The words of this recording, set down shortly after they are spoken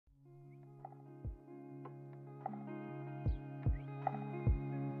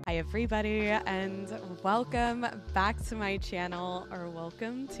everybody, and welcome back to my channel, or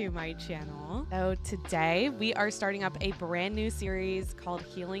welcome to my channel. So today we are starting up a brand new series called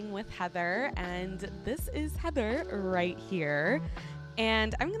Healing with Heather, and this is Heather right here.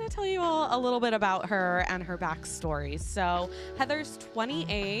 And I'm going to tell you all a little bit about her and her backstory. So Heather's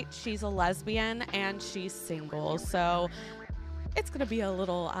 28, she's a lesbian, and she's single. So it's going to be a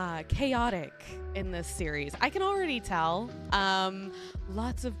little chaotic in this series. I can already tell.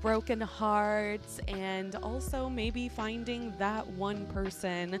 Lots of broken hearts, and also maybe finding that one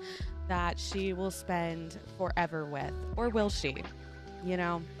person that she will spend forever with. Or will she? You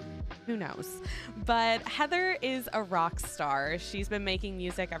know, who knows? But Heather is a rock star. She's been making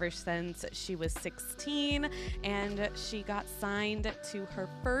music ever since she was 16, and she got signed to her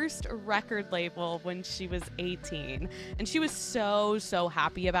first record label when she was 18. And she was so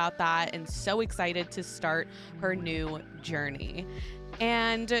happy about that and so excited to start her new journey.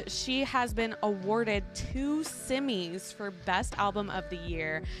 And she has been awarded 2 Simmys for Best Album of the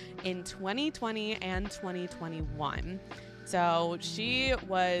Year in 2020 and 2021. So she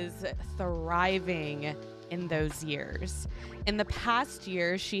was thriving in those years. In the past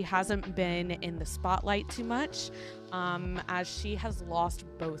year, she hasn't been in the spotlight too much, as she has lost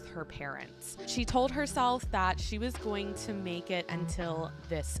both her parents. She told herself that she was going to make it until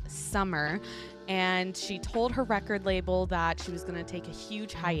this summer, and she told her record label that she was going to take a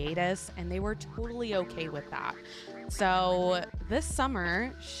huge hiatus, and they were totally okay with that. So this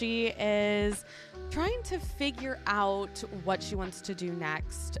summer, she is trying to figure out what she wants to do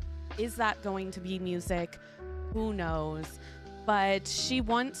next. Is that going to be music? Who knows? But she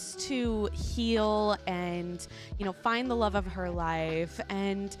wants to heal and, find the love of her life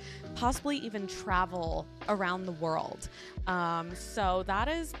and possibly even travel around the world. So that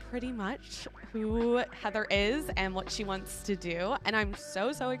is pretty much who Heather is and what she wants to do. And I'm so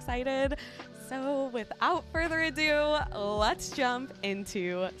excited. So without further ado, let's jump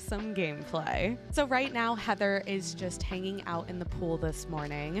into some gameplay. So right now, Heather is just hanging out in the pool this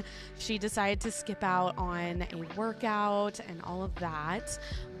morning. She decided to skip out on a workout and all of that.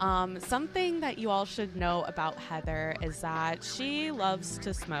 Something that you all should know about Heather is that she loves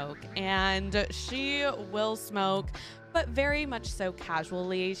to smoke, and she will smoke, but very much so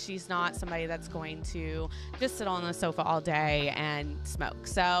casually. She's not somebody that's going to just sit on the sofa all day and smoke.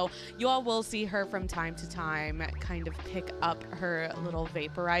 So you all will see her from time to time kind of pick up her little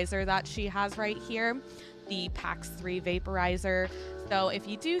vaporizer that she has right here, the PAX 3 vaporizer. So if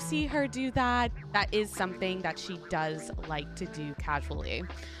you do see her do that, that is something that she does like to do casually.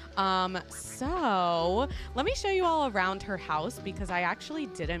 So let me show you all around her house, because I actually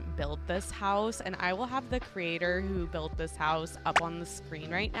didn't build this house, and I will have the creator who built this house up on the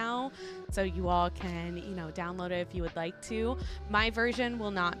screen right now, so you all can, download it if you would like to. My version will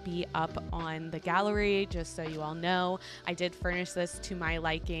not be up on the gallery, just so you all know. I did furnish this to my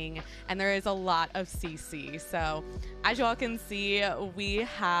liking, and there is a lot of CC. So as you all can see, we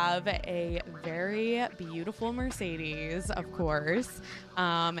have a very beautiful Mercedes, of course.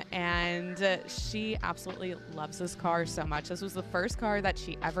 And she absolutely loves this car so much. This was the first car that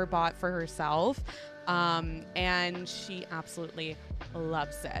she ever bought for herself. And she absolutely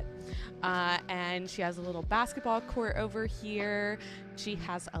loves it. And she has a little basketball court over here. She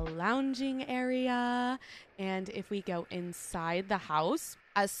has a lounging area. And if we go inside the house,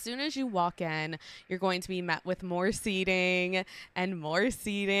 as soon as you walk in, you're going to be met with more seating and more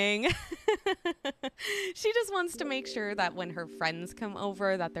seating. She just wants to make sure that when her friends come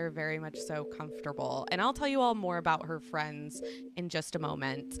over, that they're very much so comfortable. And I'll tell you all more about her friends in just a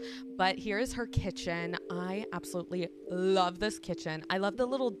moment. But here's her kitchen. I absolutely love this kitchen. I love the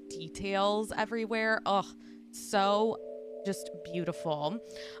little details everywhere. Oh, so just beautiful.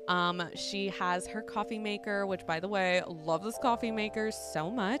 She has her coffee maker, which, by the way, love this coffee maker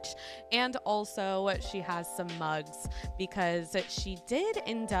so much. And also she has some mugs, because she did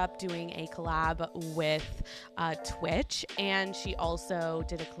end up doing a collab with Twitch, and she also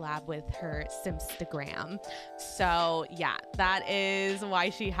did a collab with her Simstagram. So yeah, that is why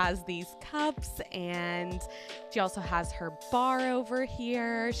she has these cups. And she also has her bar over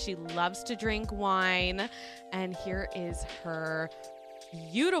here. She loves to drink wine. And here is her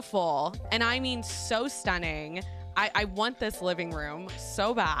beautiful, and I mean so stunning. I want this living room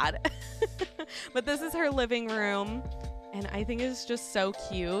so bad. But this is her living room, and I think it's just so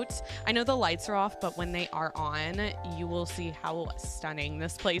cute. I know the lights are off, but when they are on, you will see how stunning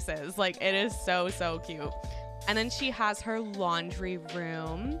this place is. Like, it is so cute. And then she has her laundry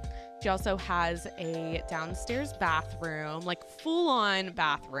room. She also has a downstairs bathroom, like full-on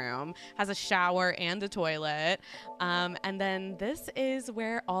bathroom, has a shower and a toilet. And then this is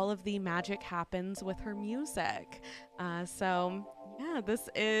where all of the magic happens with her music. So yeah, this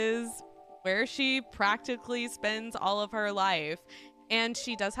is where she practically spends all of her life. And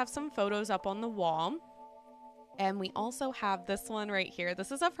she does have some photos up on the wall. And we also have this one right here.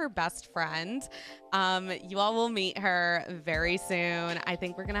 This is of her best friend. You all will meet her very soon. I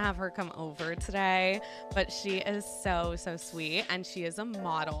think we're gonna have her come over today, but she is so, so sweet. And she is a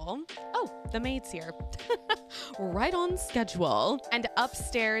model. Oh, the maid's here. Right on schedule. And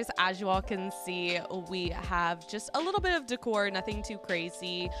upstairs, as you all can see, we have just a little bit of decor, nothing too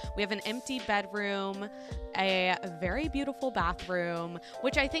crazy. We have an empty bedroom, a very beautiful bathroom,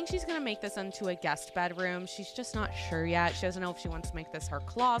 which I think she's gonna make this into a guest bedroom. She's just not sure yet. She doesn't know if she wants to make this her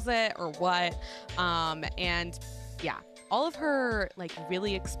closet or what. And yeah, all of her like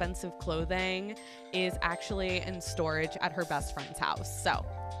really expensive clothing is actually in storage at her best friend's house. So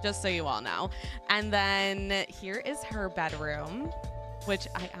just so you all know. And then here is her bedroom, which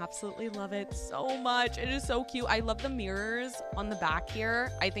I absolutely love it so much. It is so cute. I love the mirrors on the back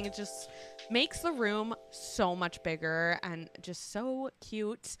here. I think it just makes the room so much bigger and just so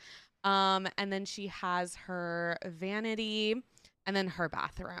cute. And then she has her vanity and then her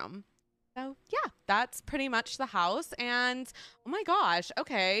bathroom. So yeah, that's pretty much the house. And oh my gosh,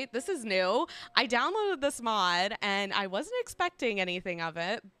 okay, this is new. I downloaded this mod and I wasn't expecting anything of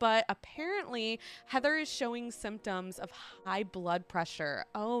it, but apparently Heather is showing symptoms of high blood pressure.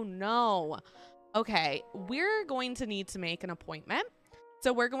 Oh no. Okay, we're going to need to make an appointment.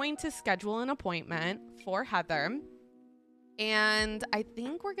 So we're going to schedule an appointment for Heather. And I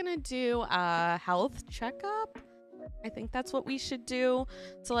think we're gonna do a health checkup. I think that's what we should do.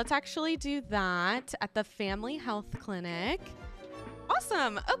 So let's actually do that at the Family Health Clinic.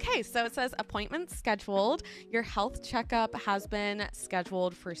 Awesome. Okay, so it says appointment scheduled. Your health checkup has been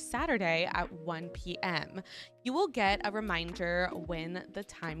scheduled for Saturday at 1 p.m. You will get a reminder when the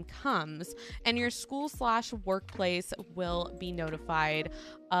time comes, and your school/workplace will be notified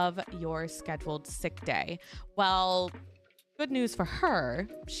of your scheduled sick day. Well, good news for her,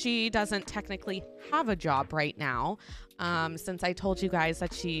 she doesn't technically have a job right now, since I told you guys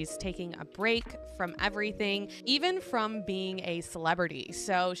that she's taking a break from everything, even from being a celebrity.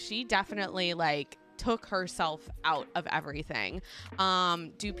 So she definitely like took herself out of everything.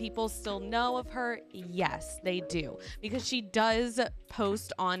 Do people still know of her? Yes, they do, because she does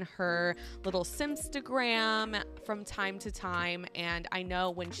post on her little Simstagram from time to time, and I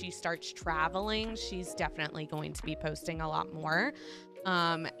know when she starts traveling, she's definitely going to be posting a lot more.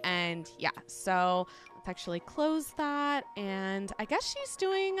 And yeah, so let's actually close that, and I guess she's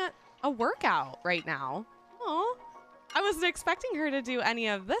doing a workout right now. Oh, I wasn't expecting her to do any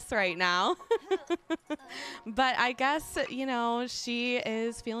of this right now. But I guess, you know, she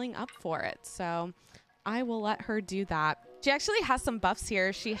is feeling up for it. So I will let her do that. She actually has some buffs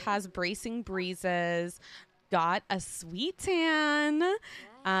here. She has bracing breezes, got a sweet tan.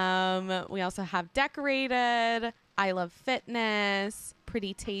 We also have decorated, I love fitness,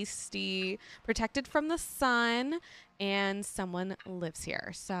 pretty tasty, protected from the sun, and someone lives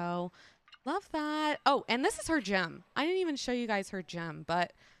here. So love that. Oh, and this is her gym. I didn't even show you guys her gym,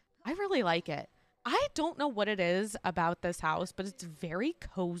 but I really like it. I don't know what it is about this house, but it's very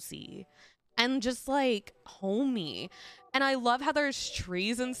cozy and just like homey. And I love how there's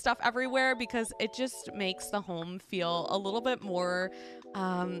trees and stuff everywhere, because it just makes the home feel a little bit more,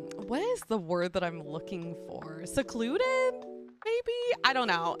 what is the word that I'm looking for? Secluded? Maybe? I don't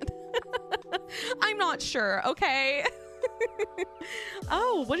know. I'm not sure. Okay.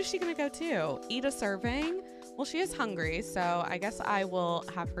 Oh, what is she gonna go to? Eat a serving? Well, she is hungry, so I guess I will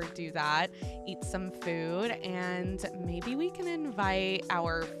have her do that. Eat some food, and maybe we can invite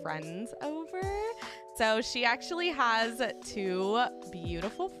our friends over. So she actually has two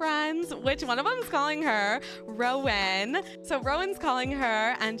beautiful friends, which one of them is calling her Rowan. So Rowan's calling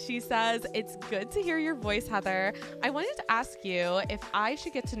her, and she says, "It's good to hear your voice, Heather. I wanted to ask you if I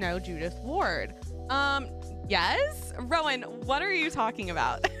should get to know Judith Ward." Yes? Rowan, what are you talking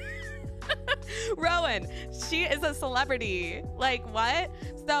about? Rowan, she is a celebrity. Like, what?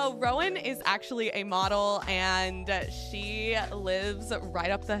 So Rowan is actually a model, and she lives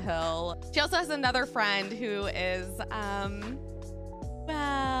right up the hill. She also has another friend who is,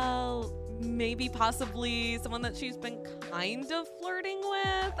 well, maybe possibly someone that she's been kind of flirting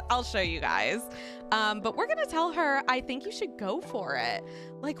with. I'll show you guys. But we're gonna tell her, I think you should go for it.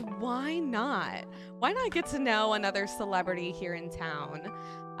 Like, why not? Why not get to know another celebrity here in town?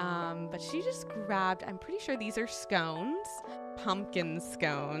 But she just grabbed, I'm pretty sure these are scones, pumpkin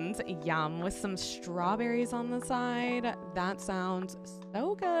scones. Yum, with some strawberries on the side. That sounds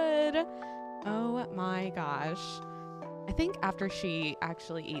so good. Oh my gosh. I think after she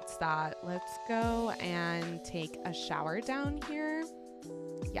actually eats that, let's go and take a shower down here.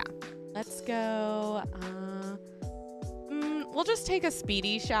 Yeah, let's go. We'll just take a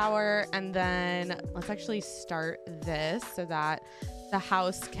speedy shower, and then let's actually start this so that the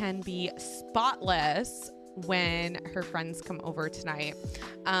house can be spotless when her friends come over tonight.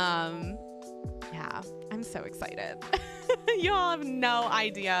 Yeah, I'm so excited. You all have no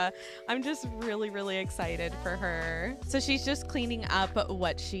idea. I'm just really, really excited for her. So she's just cleaning up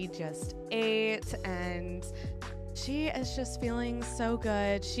what she just ate, and she is just feeling so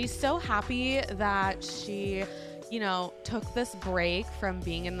good. She's so happy that she, you know, took this break from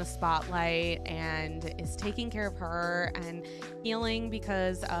being in the spotlight and is taking care of her and healing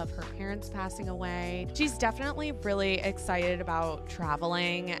because of her parents passing away. She's definitely really excited about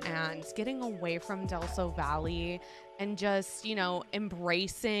traveling and getting away from Delso Valley and just, you know,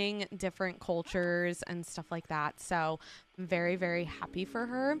 embracing different cultures and stuff like that. So I'm very, very happy for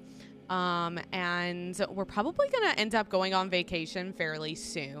her. And we're probably gonna end up going on vacation fairly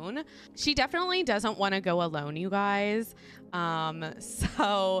soon. She definitely doesn't want to go alone, you guys.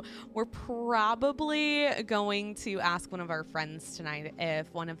 So we're probably going to ask one of our friends tonight if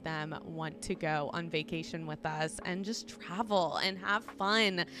one of them want to go on vacation with us and just travel and have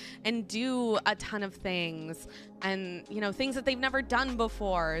fun and do a ton of things and, you know, things that they've never done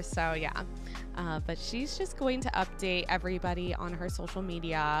before. So yeah, but she's just going to update everybody on her social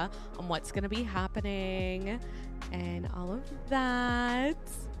media on what's going to be happening and all of that.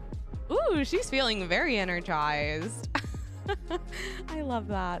 Ooh, she's feeling very energized. I love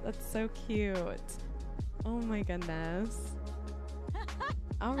that. That's so cute. Oh my goodness.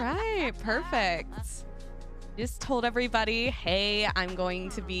 All right, perfect. Just told everybody, hey, I'm going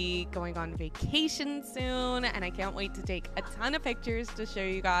to be going on vacation soon, and I can't wait to take a ton of pictures to show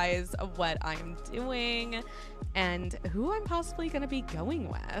you guys what I'm doing and who I'm possibly going to be going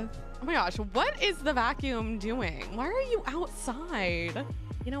with. Oh my gosh, what is the vacuum doing? Why are you outside?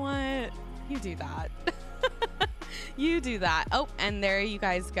 You know what? You do that. You do that. Oh, and there you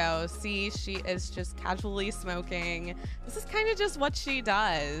guys go. See, she is just casually smoking. This is kind of just what she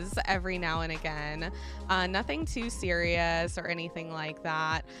does every now and again. Nothing too serious or anything like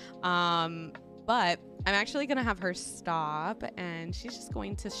that. But I'm actually going to have her stop, and she's just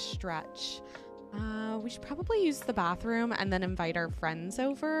going to stretch. We should probably use the bathroom and then invite our friends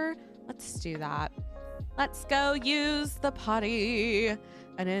over. Let's do that. Let's go use the potty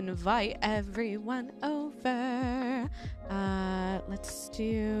and invite everyone over. Let's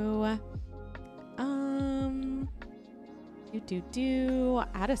do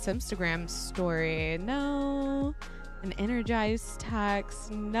add a Instagram story. No. An energized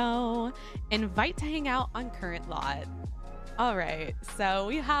text. No. Invite to hang out on current lot. All right, so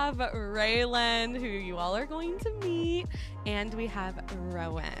we have Raylan, who you all are going to meet, and we have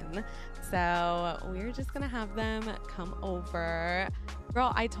Rowan. So we're just gonna have them come over.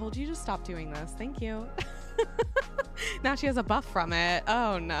 Girl, I told you to stop doing this. Thank you. Now she has a buff from it.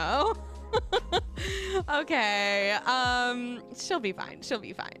 Oh no. Okay, she'll be fine. She'll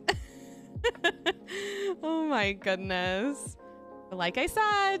be fine. Oh my goodness. Like I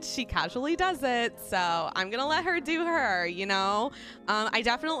said, she casually does it, so I'm gonna let her do her, you know? I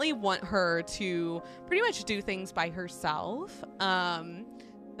definitely want her to pretty much do things by herself.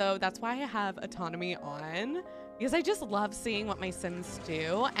 So that's why I have autonomy on, because I just love seeing what my Sims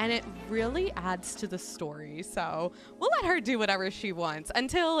do, and it really adds to the story. So we'll let her do whatever she wants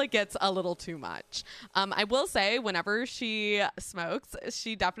until it gets a little too much. I will say, whenever she smokes,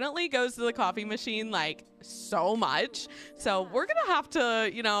 she definitely goes to the coffee machine like so much. So we're gonna have to,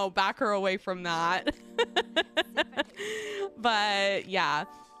 you know, back her away from that. But yeah.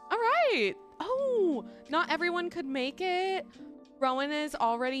 All right. Oh, not everyone could make it. Rowan is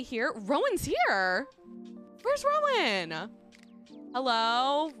already here. Rowan's here. Where's Rowan?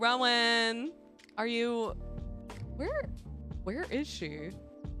 Hello, Rowan. Are you? Where is she?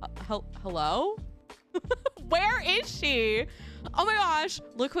 Hello? Where is she? Oh my gosh!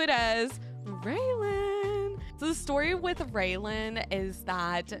 Look who it is. Raylan. So the story with Raylan is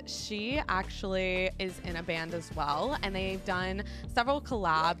that she actually is in a band as well, and they've done several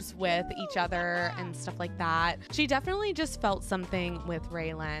collabs with each other and stuff like that. She definitely just felt something with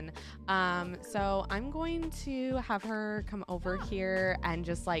Raylan. So I'm going to have her come over here and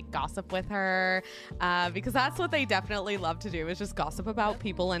just like gossip with her, because that's what they definitely love to do, is just gossip about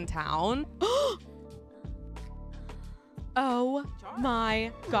people in town. Oh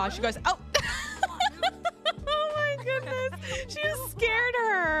my gosh, you guys. Oh. Oh my goodness. She just scared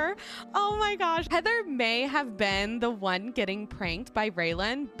her. Oh my gosh. Heather may have been the one getting pranked by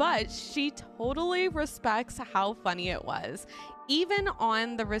Raylan, but she totally respects how funny it was. Even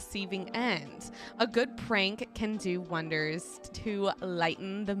on the receiving end, a good prank can do wonders to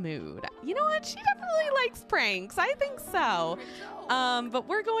lighten the mood. You know what? She definitely likes pranks. I think so. But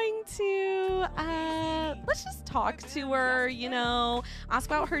we're going to, let's just talk to her, you know, ask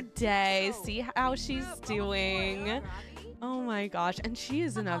about her day, see how she's doing. Oh my gosh. And she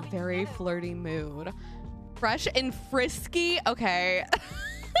is in a very flirty mood. Fresh and frisky. Okay.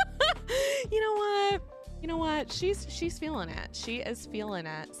 You know what? You know what? She's feeling it. She is feeling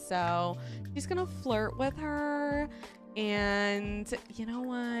it. So she's gonna flirt with her. And you know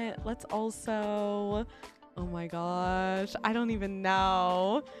what? Let's also, oh my gosh, I don't even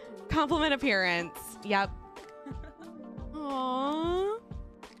know. Compliment appearance. Yep. Aww.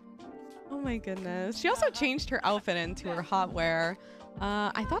 Oh my goodness. She also changed her outfit into her hot wear.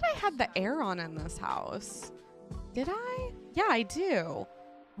 I thought I had the air on in this house. Did I? Yeah, I do.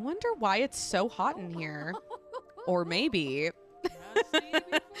 I wonder why it's so hot in here. Or maybe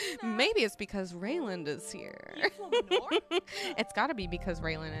maybe it's because Raylan is here. It's got to be because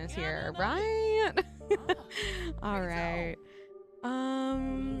Raylan is here, right? All right.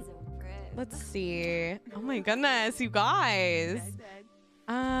 Let's see. Oh my goodness, you guys.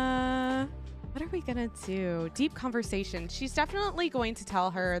 What are we gonna do? Deep conversation. She's definitely going to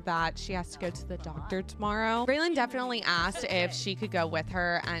tell her that she has to go to the doctor tomorrow. Raylan definitely asked if she could go with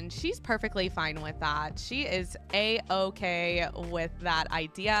her, and she's perfectly fine with that. She is a-okay with that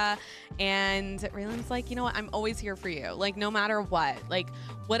idea. And Raylan's like, you know what? I'm always here for you. Like, no matter what. Like,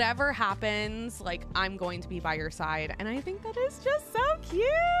 whatever happens, like, I'm going to be by your side. And I think that is just so cute.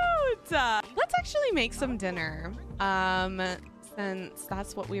 Let's actually make some dinner. Since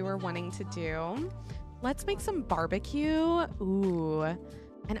that's what we were wanting to do. Let's make some barbecue. Ooh.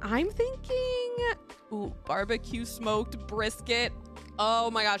 And I'm thinking, ooh, barbecue smoked brisket.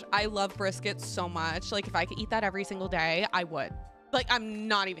 Oh my gosh, I love brisket so much. Like, if I could eat that every single day, I would. Like, I'm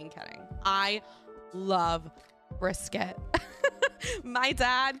not even kidding. I love brisket. My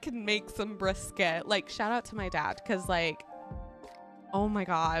dad can make some brisket. Like, shout out to my dad, because like, oh my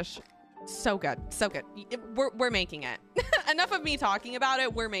gosh. So good. So good. We're making it. Enough of me talking about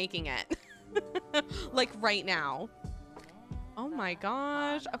it. We're making it. Like right now. Oh my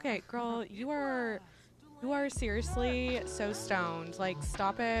gosh. Okay, girl, you are seriously so stoned. Like,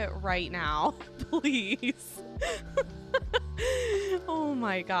 stop it right now, please. Oh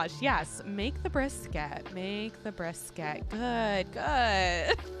my gosh. Yes, make the brisket. Make the brisket. Good,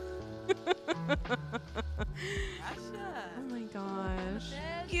 good. Oh my gosh.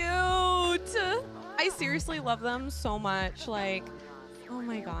 Cute. I seriously love them so much. Like, oh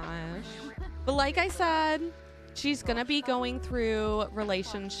my gosh. But like I said, she's gonna be going through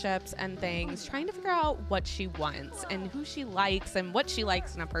relationships and things, trying to figure out what she wants and who she likes and what she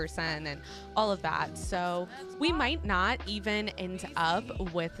likes in a person and all of that. So we might not even end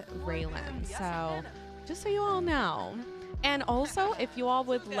up with Raylan. So just so you all know. And also, if you all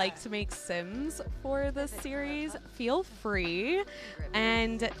would like to make Sims for this series, feel free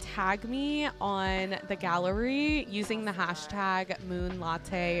and tag me on the gallery using the hashtag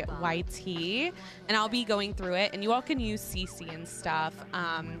moonlxtte, and I'll be going through it, and you all can use CC and stuff,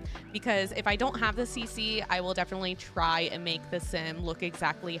 because if I don't have the CC, I will definitely try and make the Sim look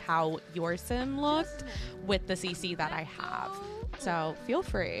exactly how your Sim looked with the CC that I have. So feel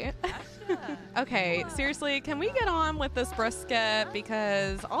free. Okay, seriously, can we get on with this brisket?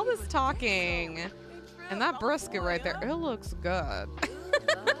 Because all this talking and that brisket right there, it looks good.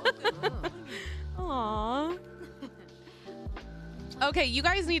 Aww. Okay, you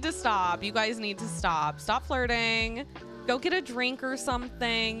guys need to stop. You guys need to stop. Stop flirting. Go get a drink or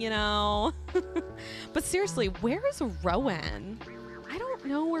something, you know. But seriously, where is Rowan? I don't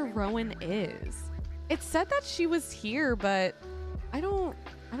know where Rowan is. It said that she was here, but I don't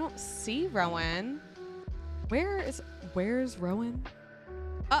see Rowan. Where's Rowan?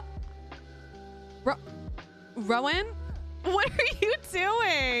 Rowan? What are you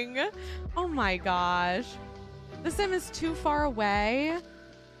doing? Oh my gosh. The Sim is too far away.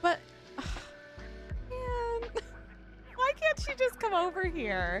 But, man, why can't she just come over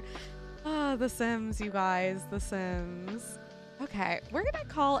here? Ah, the Sims, you guys, the Sims. Okay, we're gonna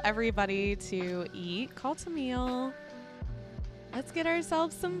call everybody to eat. Call to meal. Let's get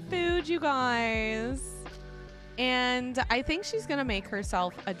ourselves some food, you guys. And I think she's gonna make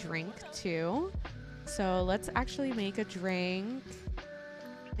herself a drink too. So let's actually make a drink.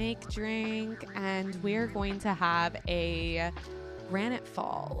 Make drink, and we're going to have a Granite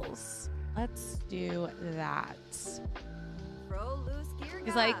Falls. Let's do that.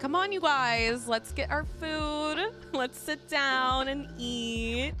 He's like, come on, you guys. Let's get our food. Let's sit down and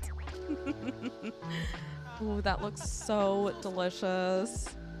eat. Ooh, that looks so delicious.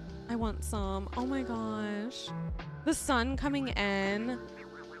 I want some. Oh my gosh. The sun coming in.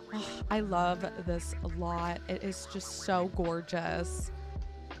 Oh, I love this a lot. It is just so gorgeous.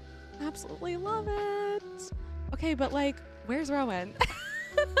 Absolutely love it. Okay, but like, where's Rowan?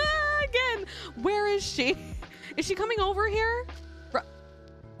 Again, where is she? Is she coming over here?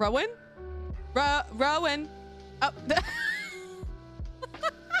 Rowan? Rowan? Oh.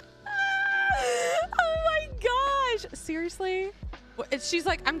 Oh my gosh. Seriously? She's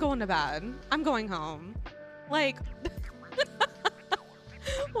like, I'm going to bed. I'm going home. Like,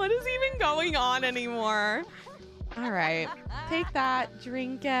 what is even going on anymore? All right, take that,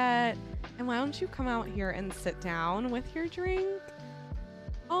 drink it. And why don't you come out here and sit down with your drink?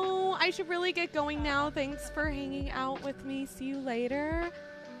 Oh, I should really get going now. Thanks for hanging out with me. See you later.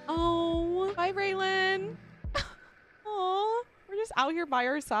 Oh, bye, Raylan. Oh, we're just out here by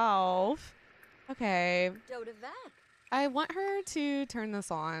ourselves. Okay. I want her to turn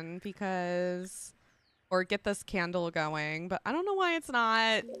this on because, or get this candle going, but I don't know why it's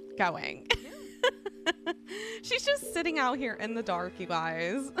not going. She's just sitting out here in the dark, you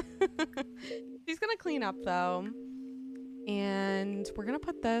guys. She's gonna clean up though. And we're gonna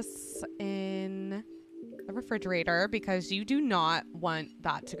put this in the refrigerator because you do not want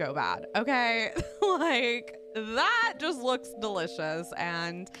that to go bad, okay? Like, that just looks delicious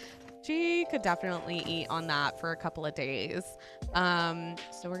and she could definitely eat on that for a couple of days. So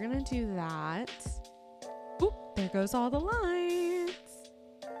we're gonna do that. Oop, there goes all the lights.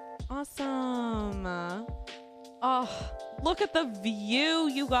 Awesome. Oh, look at the view,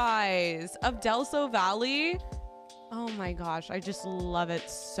 you guys, of Delso Valley. Oh my gosh, I just love it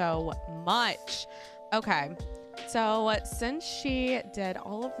so much. Okay, so since she did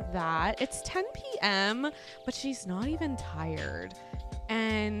all of that, it's 10 p.m., but she's not even tired.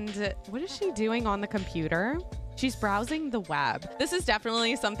 And what is she doing on the computer? She's browsing the web. This is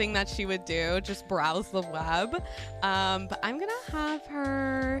definitely something that she would do, just browse the web. But I'm gonna have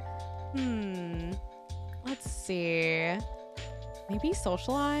her, let's see, maybe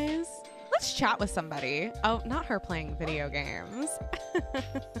socialize? Let's chat with somebody. Oh, not her playing video games.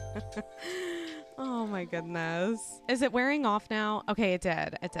 Oh my goodness. Is it wearing off now? Okay, it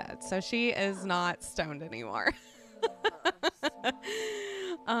did. It did. So she is not stoned anymore.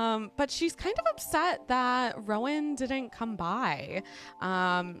 But she's kind of upset that Rowan didn't come by.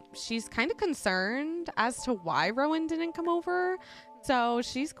 She's kind of concerned as to why Rowan didn't come over. So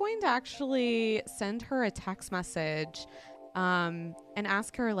she's going to actually send her a text message and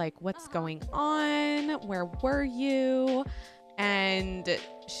ask her like, what's going on? Where were you? And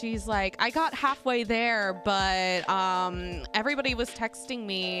she's like, I got halfway there, but everybody was texting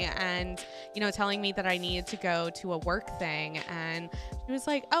me and, you know, telling me that I needed to go to a work thing. And she was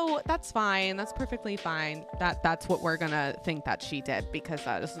like, oh, that's fine. That's perfectly fine. That's what we're going to think that she did, because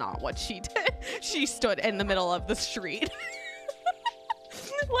that is not what she did. She stood in the middle of the street.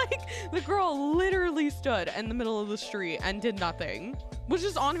 Like, the girl literally stood in the middle of the street and did nothing, was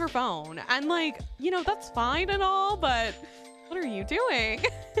just on her phone. And like, you know, that's fine and all, but what are you doing?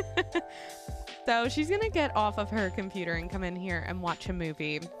 So she's gonna get off of her computer and come in here and watch a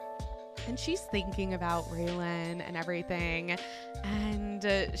movie. And she's thinking about Raylan and everything. And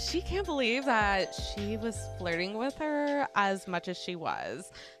she can't believe that she was flirting with her as much as she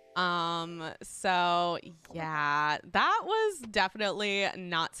was. So yeah, that was definitely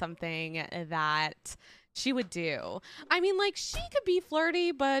not something that she would do. I mean, like, she could be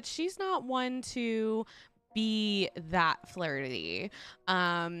flirty, but she's not one to be that flirty.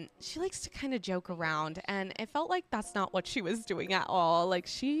 She likes to kind of joke around, and it felt like that's not what she was doing at all. Like,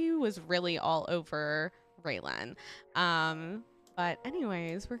 she was really all over Raylan. But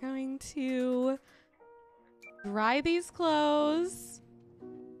anyways, we're going to dry these clothes.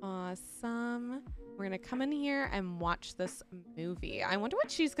 Awesome. We're gonna come in here and watch this movie. I wonder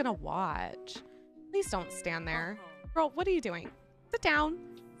what she's gonna watch. Please don't stand there. Girl, what are you doing? Sit down.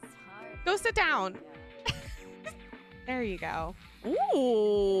 Go sit down. There you go.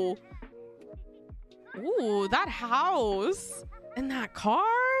 Ooh. Ooh, that house and that car.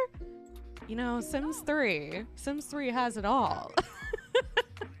 You know, Sims 3. Sims 3 has it all.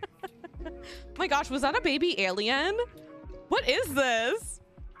 My gosh, was that a baby alien? What is this?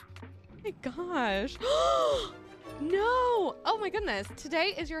 Oh my gosh. No. Oh my goodness.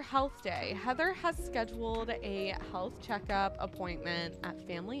 Today is your health day. Heather has scheduled a health checkup appointment at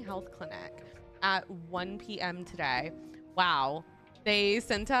Family Health Clinic at 1 p.m. today. Wow. they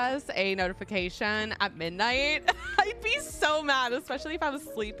sent us a notification at midnight, I'd be so mad, especially if I was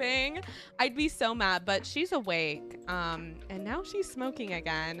sleeping. I'd be so mad, but she's awake. And now she's smoking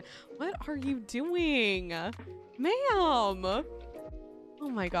again. What are you doing, ma'am? Oh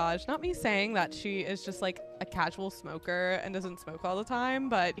my gosh, not me saying that she is just like a casual smoker and doesn't smoke all the time,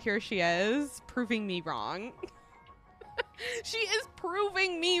 but here she is proving me wrong. She is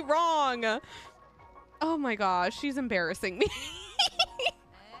proving me wrong. Oh my gosh, she's embarrassing me.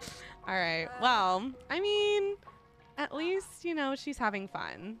 All right, well, I mean, at least, you know, she's having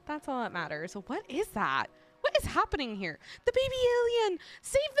fun. That's all that matters. So what is that? What is happening here? The baby alien!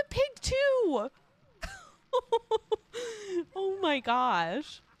 Save the pig too! Oh my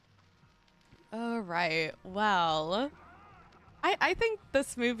gosh. All right, well, I think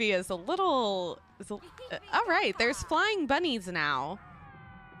this movie is a little... all right, there's flying bunnies now.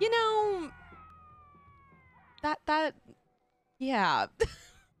 You know, yeah.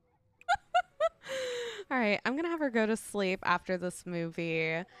 All right, I'm gonna have her go to sleep after this movie,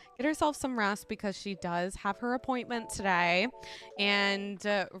 get herself some rest because she does have her appointment today, and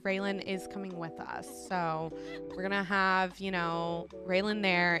Raylan is coming with us. So we're gonna have, you know, Raylan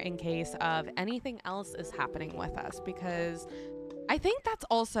there in case of anything else is happening with us, because I think that's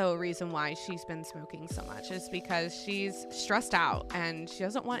also a reason why she's been smoking so much, is because she's stressed out and she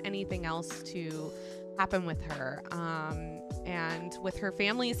doesn't want anything else to happen with her. And with her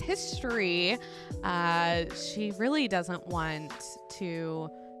family's history, she really doesn't want to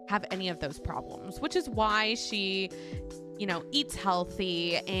have any of those problems, which is why she, you know, eats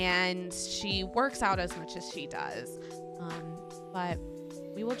healthy and she works out as much as she does. But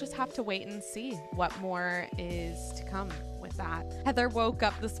we will just have to wait and see what more is to come with that. Heather woke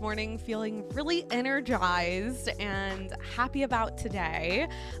up this morning feeling really energized and happy about today.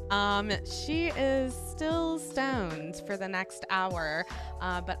 She is still stoned for the next hour,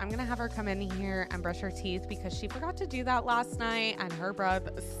 but I'm gonna have her come in here and brush her teeth because she forgot to do that last night and her breath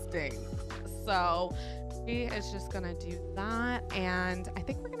stinks. So she is just gonna do that, and I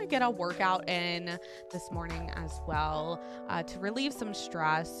think we're gonna get a workout in this morning as well to relieve some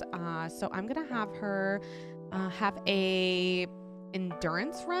stress. So I'm gonna have her have a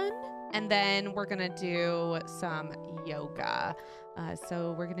endurance run, and then we're gonna do some yoga.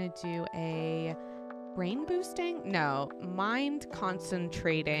 So we're gonna do a mind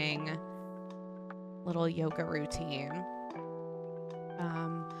concentrating little yoga routine.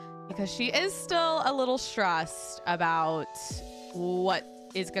 Because she is still a little stressed about what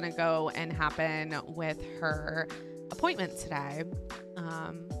is going to go and happen with her appointment today.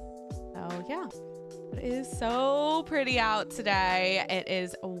 So yeah, it is so pretty out today. It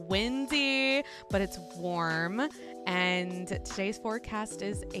is windy, but it's warm. And today's forecast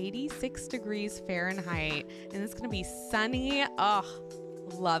is 86 degrees Fahrenheit, and it's going to be sunny. Oh,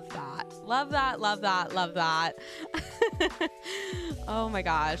 love that. Love that, love that, love that. Oh my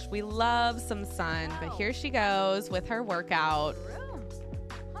gosh, we love some sun, but here she goes with her workout.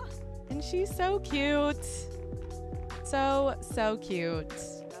 And she's so cute. So cute.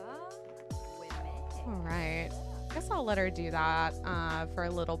 All right. I guess I'll let her do that for a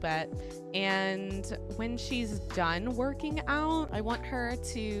little bit. And when she's done working out, I want her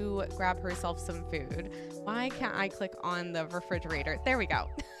to grab herself some food. Why can't I click on the refrigerator? There we go.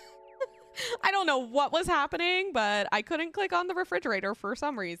 I don't know what was happening, but I couldn't click on the refrigerator for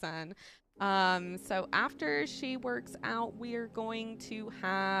some reason. So after she works out, we're going to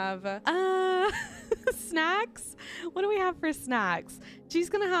have snacks. What do we have for snacks? She's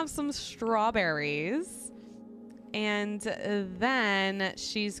gonna have some strawberries, and then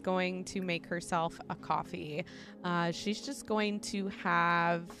she's going to make herself a coffee. She's just going to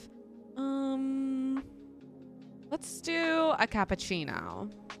have let's do a cappuccino.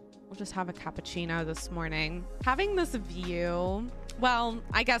 We'll just have a cappuccino this morning. Having this view, well,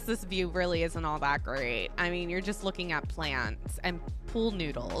 I guess this view really isn't all that great. I mean, you're just looking at plants and pool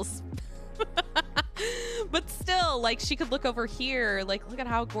noodles. But still, like, she could look over here. Like, look at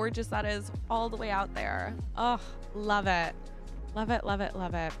how gorgeous that is all the way out there. Oh, love it. Love it, love it,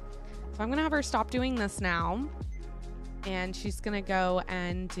 love it. So I'm gonna have her stop doing this now. And she's gonna go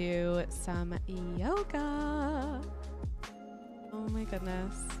and do some yoga. Oh my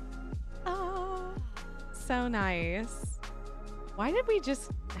goodness. Oh, so nice. Why did we just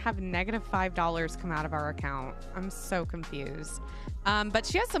have negative $5 come out of our account? I'm so confused. But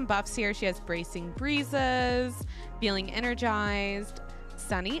she has some buffs here. She has bracing breezes, feeling energized,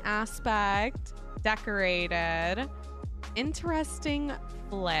 sunny aspect, decorated, interesting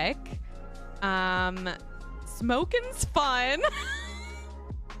flick, smoking's fun,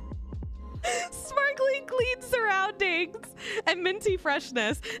 sparkling clean surroundings. eggs and minty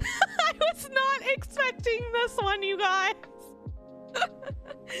freshness. I was not expecting this one, you guys.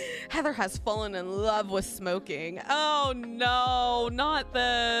 Heather has fallen in love with smoking. Oh no, not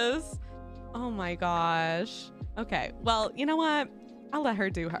this. Oh my gosh. Okay, well, you know what? I'll let her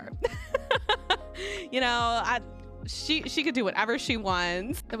do her. You know, she could do whatever she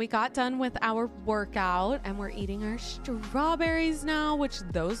wants. So we got done with our workout and we're eating our strawberries now, which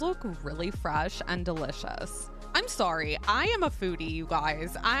those look really fresh and delicious. I'm sorry, I am a foodie, you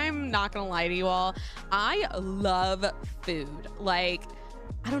guys. I'm not gonna lie to you all. I love food. Like,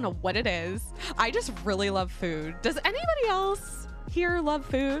 I don't know what it is. I just really love food. Does anybody else here love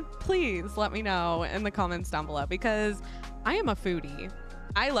food? Please let me know in the comments down below, because I am a foodie.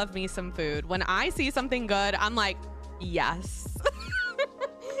 I love me some food. When I see something good, I'm like, yes.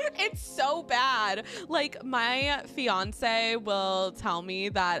 It's so bad. Like, my fiance will tell me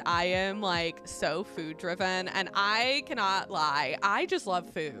that I am like so food driven, and I cannot lie. I just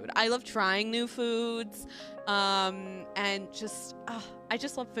love food. I love trying new foods. And just, I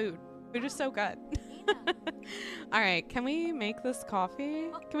just love food. Food is so good. All right, can we make this coffee?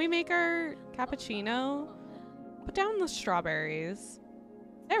 Can we make our cappuccino? Put down the strawberries.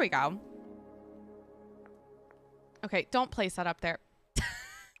 There we go. Okay, don't place that up there.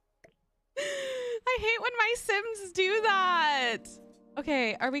 I hate when my Sims do that.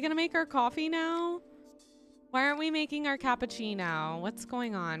 Okay, are we gonna make our coffee now? Why aren't we making our cappuccino? What's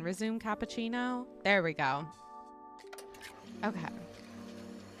going on? Resume cappuccino? There we go. Okay.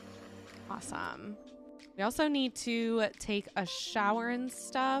 Awesome. We also need to take a shower and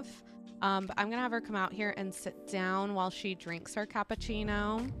stuff. But I'm gonna have her come out here and sit down while she drinks her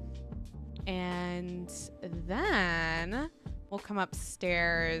cappuccino. And then we'll come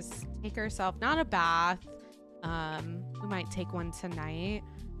upstairs, take herself, not a bath. We might take one tonight,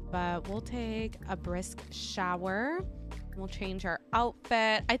 but we'll take a brisk shower. We'll change our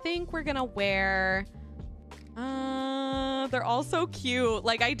outfit. I think we're gonna wear, they're all so cute.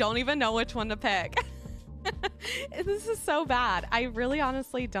 Like, I don't even know which one to pick. This is so bad. I really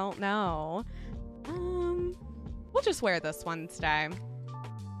honestly don't know. We'll just wear this one today.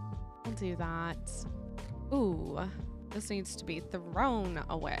 I'll do that. Ooh, this needs to be thrown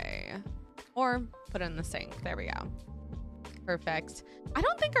away or put in the sink. There we go. Perfect. I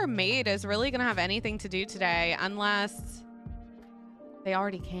don't think our maid is really gonna have anything to do today unless they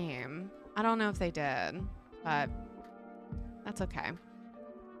already came. I don't know if they did, but that's okay.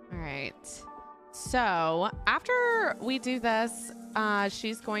 All right. So after we do this,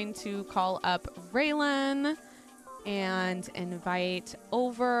 she's going to call up Raylan and invite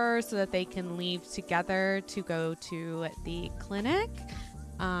over so that they can leave together to go to the clinic,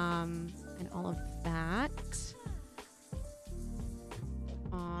 and all of that.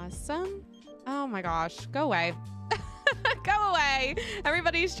 Awesome. Oh my gosh, go away. Go away.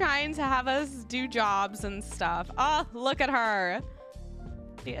 Everybody's trying to have us do jobs and stuff. Oh, look at her.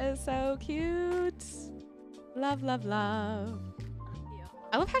 She is so cute. Love, love, love.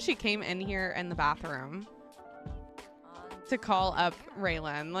 I love how she came in here in the bathroom to call up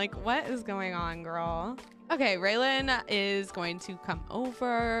Raylan. Like, what is going on, girl? Okay, Raylan is going to come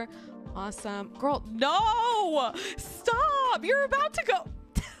over. Awesome. Girl, no! Stop! You're about to go.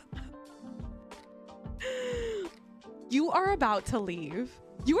 You are about to leave.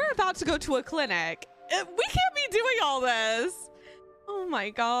 You are about to go to a clinic. We can't be doing all this. Oh my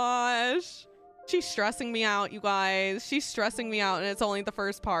gosh. She's stressing me out, you guys. She's stressing me out, and it's only the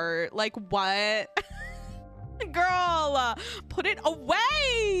first part. Like, what? Girl, put it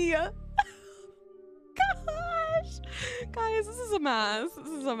away. Gosh. Guys, this is a mess. This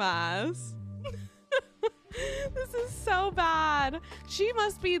is a mess. This is so bad. She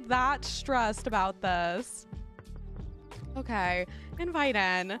must be that stressed about this. Okay, invite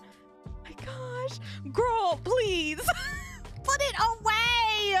in. My gosh. Girl, please. Put it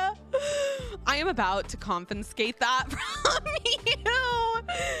away. I am about to confiscate that from you.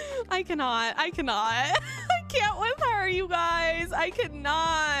 I cannot. I can't with her, you guys. I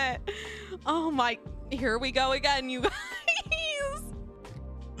cannot. Oh my. Here we go again, you guys.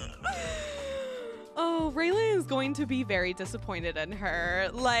 Oh, Raylan is going to be very disappointed in her.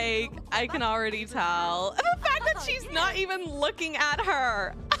 Like, I can already tell. And the fact that she's not even looking at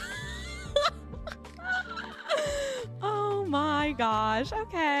her. Oh my gosh.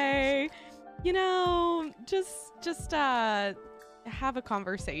 Okay. You know, just have a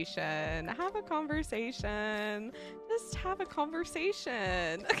conversation. Have a conversation. Just have a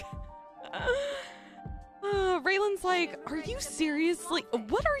conversation. Raylan's like, are you seriously?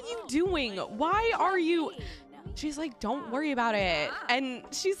 What are you doing? Why are you? She's like, don't worry about it. And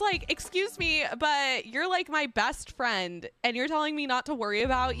she's like, excuse me, but you're like my best friend and you're telling me not to worry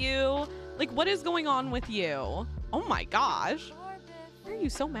about you? Like, what is going on with you? Oh my gosh. Why are you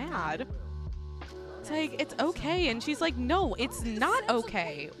so mad? It's like, it's okay. And she's like, no, it's not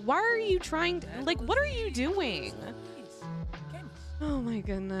okay. Why are you trying to, like, what are you doing? Oh my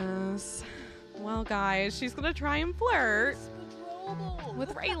goodness. Well, guys, she's gonna try and flirt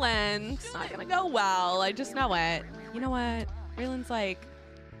with Raylan. It's not gonna go well. I just know it. You know what? Raylan's like,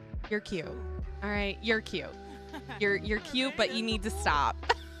 you're cute. All right, you're cute. You're cute, but you need to stop.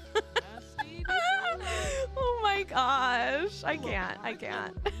 Oh my gosh. I can't.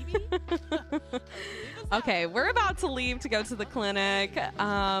 Okay, we're about to leave to go to the clinic.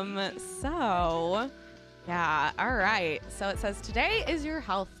 Yeah, all right. So it says today is your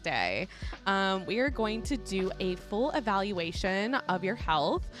health day. We are going to do a full evaluation of your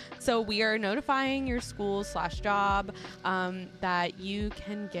health. So we are notifying your school/job that you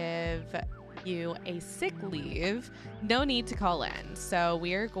can give you a sick leave. No need to call in. So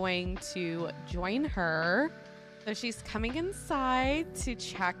we are going to join her. So she's coming inside to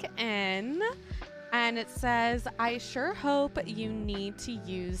check in. And it says, I sure hope you need to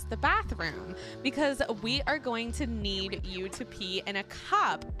use the bathroom because we are going to need you to pee in a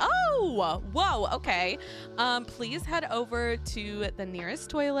cup. Oh, whoa, okay. Please head over to the nearest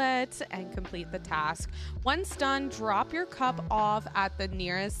toilet and complete the task. Once done, drop your cup off at the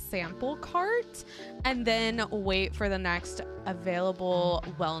nearest sample cart and then wait for the next available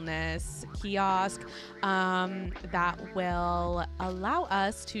wellness kiosk that will allow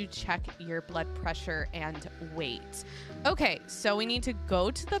us to check your blood pressure and weight. Okay, so we need to go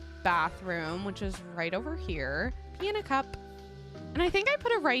to the bathroom, which is right over here. Pee in a cup. And I think I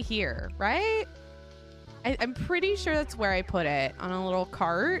put it right here, right? I'm pretty sure that's where I put it, on a little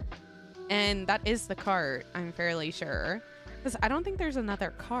cart. And that is the cart, I'm fairly sure. Because I don't think there's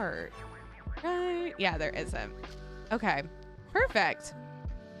another cart. Right? Yeah, there isn't. Okay, perfect.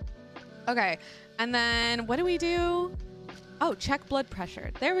 Okay, and then what do we do? Oh, check blood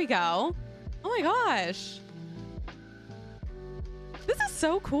pressure. There we go. Oh my gosh. This is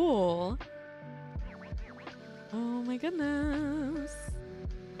so cool. Oh my goodness.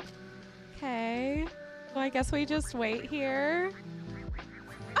 Okay. So I guess we just wait here.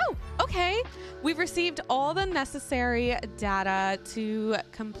 Oh, okay. We've received all the necessary data to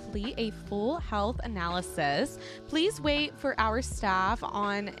complete a full health analysis. Please wait for our staff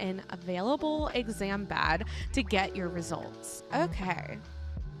on an available exam bed to get your results. Okay.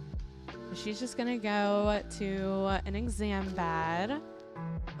 She's just gonna go to an exam bed.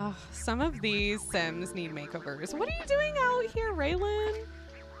 Oh, some of these Sims need makeovers. What are you doing out here, Raylan?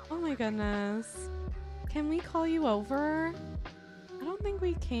 Oh my goodness. Can we call you over? I don't think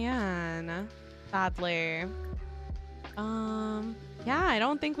we can, sadly. Yeah, I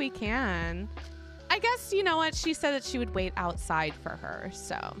don't think we can. I guess, you know what? She said that she would wait outside for her,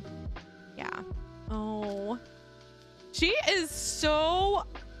 so yeah. Oh, she is so...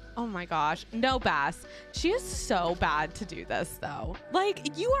 Oh my gosh. No, Bass. She is so bad to do this though.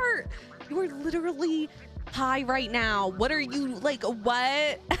 Like you are literally high right now. What are you like?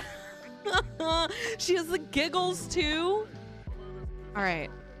 What? She has the giggles too. All right.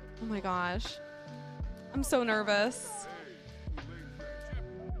 Oh my gosh. I'm so nervous.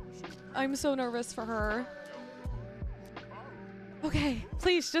 I'm so nervous for her. Okay,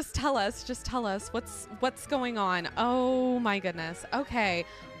 please just tell us what's going on. Oh my goodness. Okay.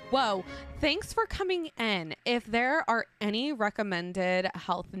 Whoa, thanks for coming in. If there are any recommended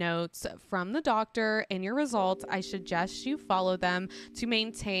health notes from the doctor in your results, I suggest you follow them to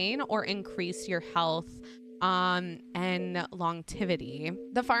maintain or increase your health and longevity.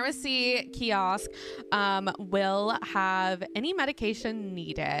 The pharmacy kiosk will have any medication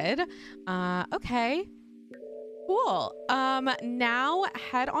needed. Okay. Cool. Now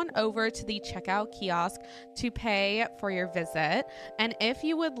head on over to the checkout kiosk to pay for your visit. And if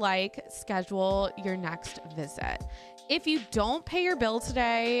you would like, schedule your next visit. If you don't pay your bill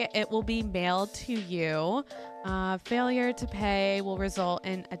today, it will be mailed to you. Failure to pay will result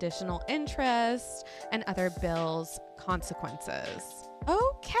in additional interest and other bills consequences.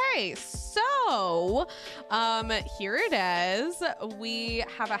 Okay, so here it is. We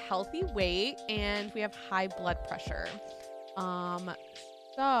have a healthy weight and we have high blood pressure.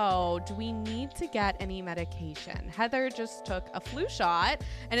 So do we need to get any medication? Heather just took a flu shot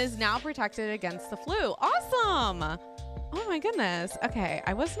and is now protected against the flu. Awesome. Oh my goodness. Okay,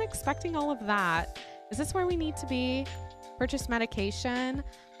 I wasn't expecting all of that. Is this where we need to be? Purchase medication,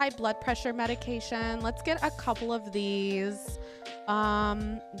 high blood pressure medication. Let's get a couple of these.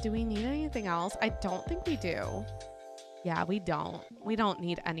 Do we need anything else? I don't think we do. Yeah, we don't. We don't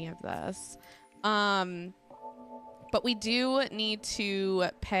need any of this. But we do need to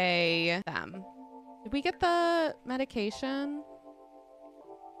pay them. Did we get the medication?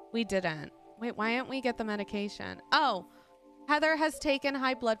 We didn't. Wait, why didn't we get the medication? Oh, Heather has taken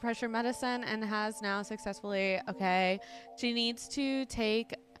high blood pressure medicine and has now successfully, okay. She needs to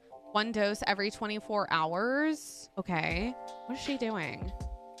take 1 dose every 24 hours. Okay, what is she doing?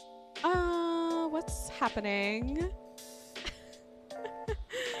 What's happening?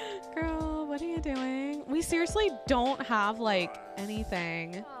 Girl, what are you doing? We seriously don't have like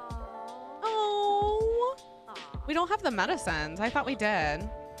anything. Oh, we don't have the medicines. I thought we did.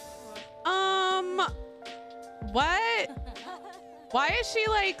 What? Why is she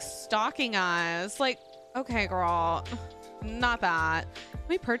like stalking us? Like, okay, girl, not that. Can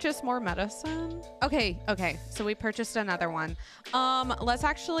we purchase more medicine? Okay, so we purchased another one. Let's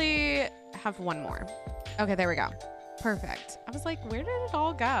actually have one more. Okay, there we go. Perfect. I was like, where did it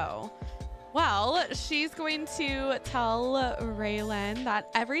all go? Well, she's going to tell Raylan that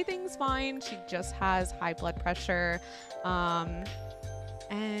everything's fine. She just has high blood pressure,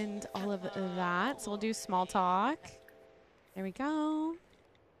 and all of that. So we'll do small talk. There we go.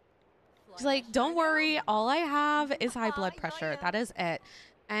 She's like, don't worry. All I have is high blood pressure. That is it.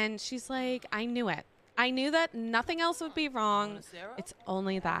 And she's like, I knew it. I knew that nothing else would be wrong. It's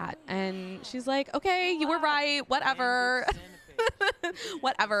only that. And she's like, okay, you were right. Whatever.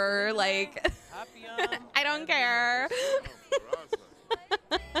 Whatever. Like, I don't care.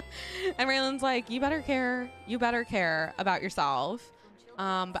 And Raylan's like, you better care. You better care about yourself.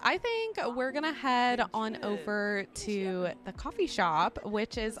 But I think we're gonna head on over to the coffee shop,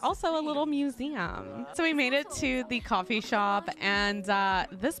 which is also a little museum. So we made it to the coffee shop, and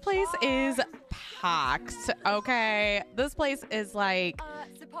this place is packed. Okay, this place is like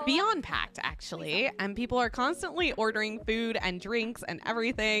beyond packed, actually, and people are constantly ordering food and drinks and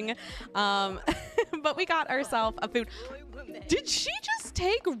everything. But we got ourselves a food. Did she just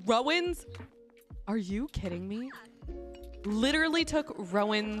take Rowan's? Are you kidding me? Literally took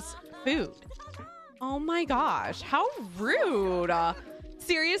Rowan's food. Oh my gosh, how rude.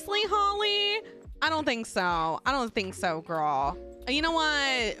 Seriously, Holly? I don't think so. I don't think so, girl. You know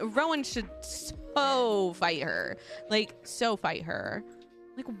what? Rowan should so fight her. Like, so fight her.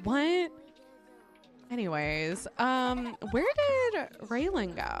 Like, what? Anyways, where did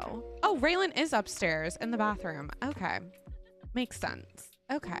Raylan go? Oh, Raylan is upstairs in the bathroom. Okay, makes sense.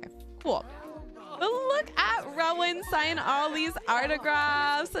 Okay, cool. But look at Rowan sign all these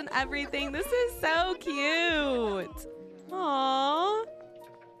autographs and everything. This is so cute. Aww.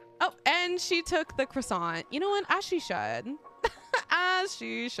 Oh, and she took the croissant. You know what? As she should. As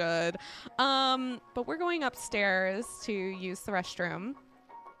she should. But we're going upstairs to use the restroom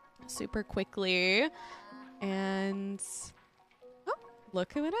super quickly. And oh,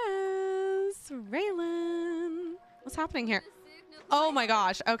 look who it is. Raylan. What's happening here? Oh my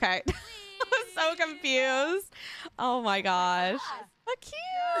gosh. Okay. I was so confused. Oh my gosh. Oh,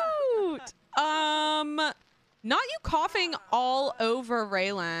 cute. Not you coughing all over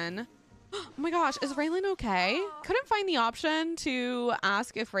Raylan. Oh my gosh, is Raylan okay? Couldn't find the option to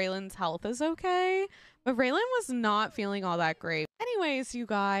ask if Raylan's health is okay, but Raylan was not feeling all that great. Anyways, you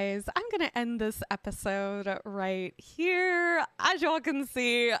guys, I'm gonna end this episode right here. As y'all can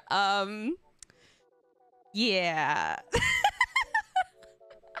see, yeah.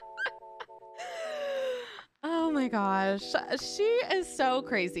 Oh my gosh, she is so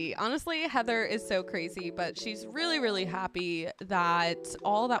crazy. Honestly, Heather is so crazy, but she's really, really happy that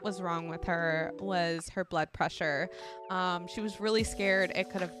all that was wrong with her was her blood pressure. She was really scared it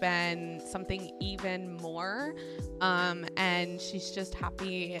could have been something even more, and she's just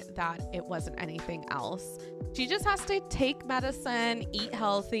happy that it wasn't anything else. She just has to take medicine, eat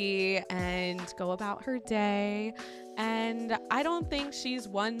healthy, and go about her day. And I don't think she's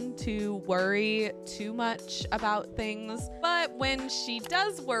one to worry too much about things, but when she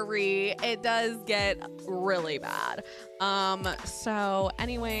does worry, it does get really bad. So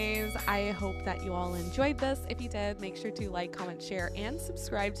anyways, I hope that you all enjoyed this. If you did, make sure to like, comment, share, and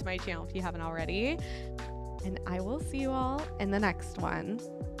subscribe to my channel if you haven't already. And I will see you all in the next one.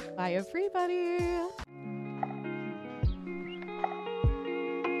 Bye, everybody.